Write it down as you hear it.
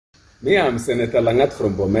Me, I'm Senator Langat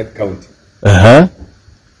from Bomet County.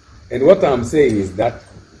 And what I'm saying is that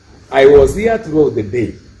I was here throughout the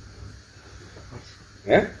day.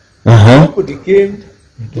 Nobody came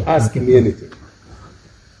to ask me anything.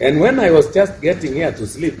 And when I was just getting here to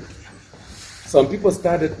sleep, some people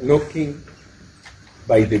started knocking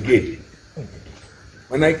by the gate.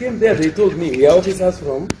 When I came there, they told me, we are officers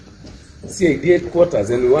from CID headquarters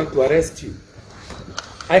and we want to arrest you.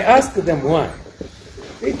 I asked them why.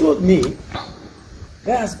 They told me,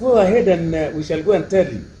 guys, go ahead and we shall go and tell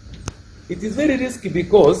you. It is very risky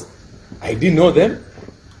because I didn't know them.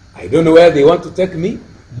 I don't know where they want to take me.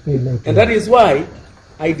 And that is why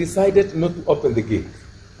I decided not to open the gate.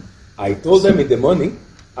 I told them in the morning,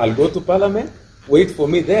 I'll go to Parliament, wait for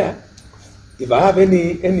me there. If I have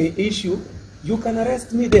any issue, you can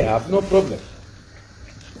arrest me there, I have no problem.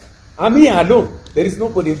 I'm here alone. There is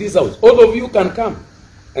nobody in this house. All of you can come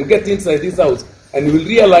and get inside this house and you will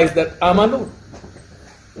realize that I'm alone.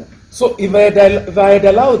 So if I had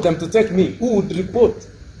allowed them to take me, who would report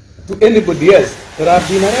to anybody else that I've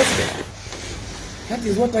been arrested? That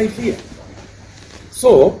is what I fear.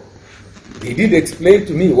 So they did explain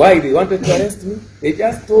to me why they wanted to arrest me. They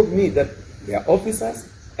just told me that they are officers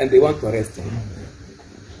and they want to arrest me.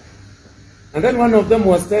 And then one of them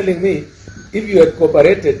was telling me, if you had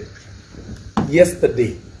cooperated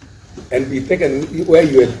yesterday and be taken where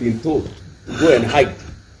you had been told to go and hide,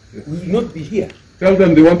 we will not be here. Tell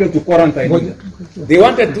them they wanted to quarantine. They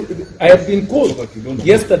wanted to. I had been called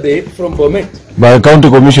yesterday from Bomet by a county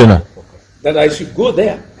commissioner that I should go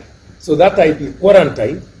there so that I be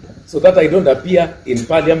quarantined, so that I don't appear in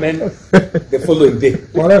Parliament the following day.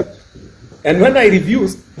 Correct. And when I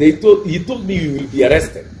refused, he told me you will be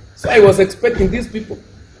arrested. So I was expecting these people.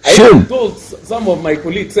 I even told some of my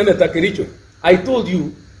colleagues, Senator Kericho, I told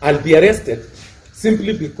you I'll be arrested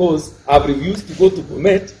simply because I've refused to go to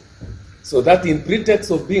Bomet, so that in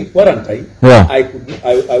pretext of being quarantined, I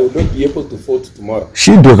would not be able to vote tomorrow.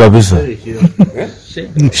 So I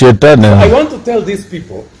want to tell these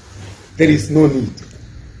people there is no need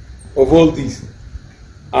of all this.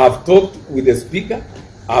 I've talked with the speaker,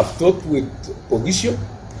 I've talked with Pogisho,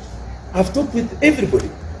 I've talked with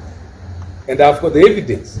everybody, and I've got the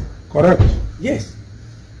evidence. Correct. Yes.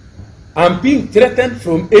 I'm being threatened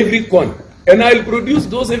from every corner, and I'll produce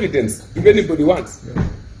those evidence if anybody wants.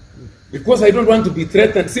 Because I don't want to be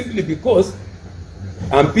threatened simply because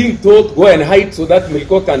I'm being told go and hide so that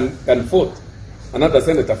Milko can vote another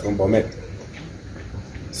senator from Bomet.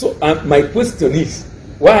 So my question is,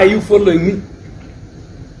 why are you following me?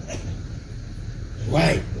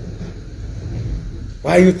 Why?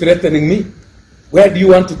 Why are you threatening me? Where do you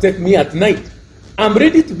want to take me at night? I'm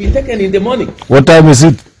ready to be taken in the morning. What time is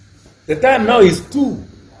it? The time now is 2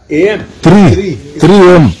 a.m. 3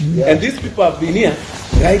 a.m. And these people have been here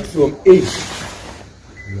right from 8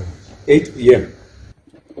 p.m.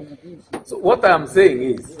 So what I'm saying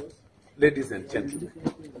is, ladies and gentlemen,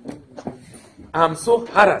 I'm so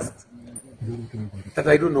harassed that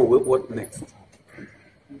I don't know what next.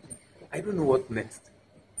 I don't know what next.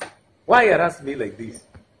 Why harass me like this?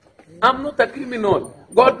 I'm not a criminal.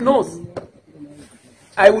 God knows.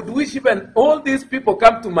 I would wish even all these people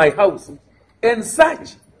come to my house and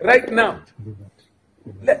search right now.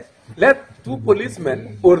 Let 2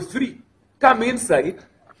 policemen or 3 come inside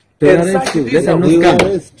and search this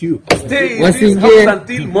house. Stay in this house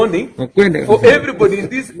until morning for everybody in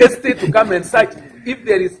this estate to come and search if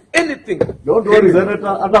there is anything. Don't worry,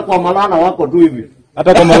 Senator. Hata kwa Malala wako tu hivi.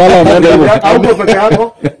 Hata kwa Malala wameenda hivyo. Hapo peke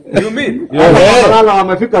yako. You mean? Malala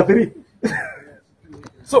wamefika 3.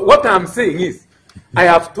 So what I'm saying is, I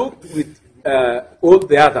have talked with all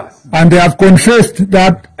the others. And they have confessed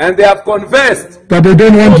that. And they have confessed that they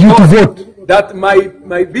don't want you to vote. That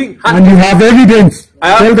my being hunted. And you have evidence. I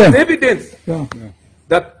have evidence. Yeah.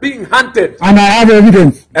 That being hunted. And I have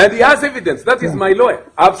evidence. And he has evidence. That is my lawyer.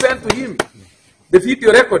 I've sent to him the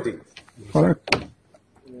video recording. Correct.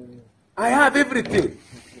 I have everything.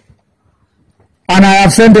 And I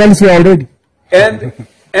have sent elsewhere already.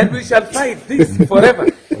 And we shall fight this forever.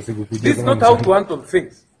 This is not how to handle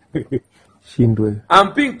things.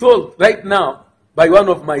 I'm being told right now by one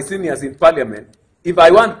of my seniors in Parliament, if I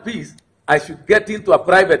want peace, I should get into a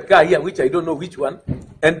private car here, which I don't know which one,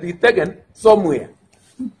 and be taken somewhere.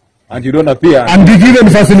 And you don't appear. And be given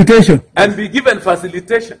facilitation. And be given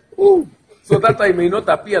facilitation. So that I may not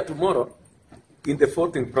appear tomorrow in the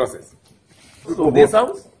voting process. So this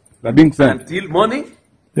house, until morning,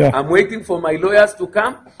 I'm waiting for my lawyers to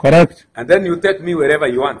come. Correct. And then you take me wherever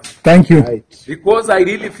you want. Thank you. Right. Because I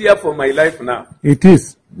really fear for my life now. It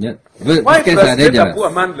is. Yeah. Why frustrate a poor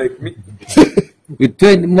man like me? With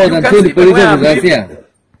more than 20 police officers here.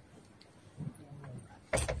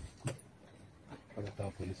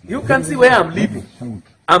 You can see where I'm living.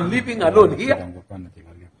 I'm living alone here.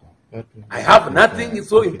 I have nothing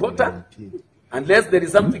so important unless there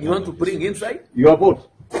is something you want to bring inside. Your vote.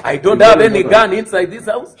 I don't have any gun inside this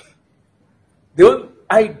house.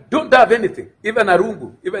 I don't have anything, even a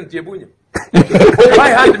rungu, even jebunya. My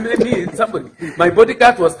hand made me somebody. My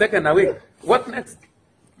bodyguard was taken away. What next?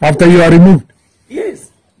 After you are removed.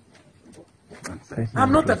 Yes.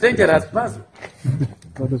 I'm not a dangerous person.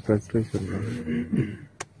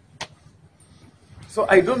 So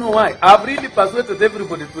I don't know why. I've really persuaded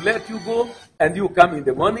everybody to let you go and you come in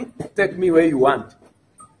the morning, take me where you want.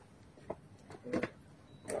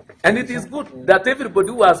 And it is good that everybody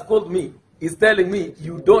who has called me is telling me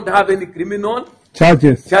you don't have any criminal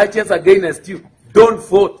Charges. charges against you. Don't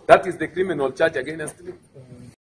vote. That is the criminal charge against me.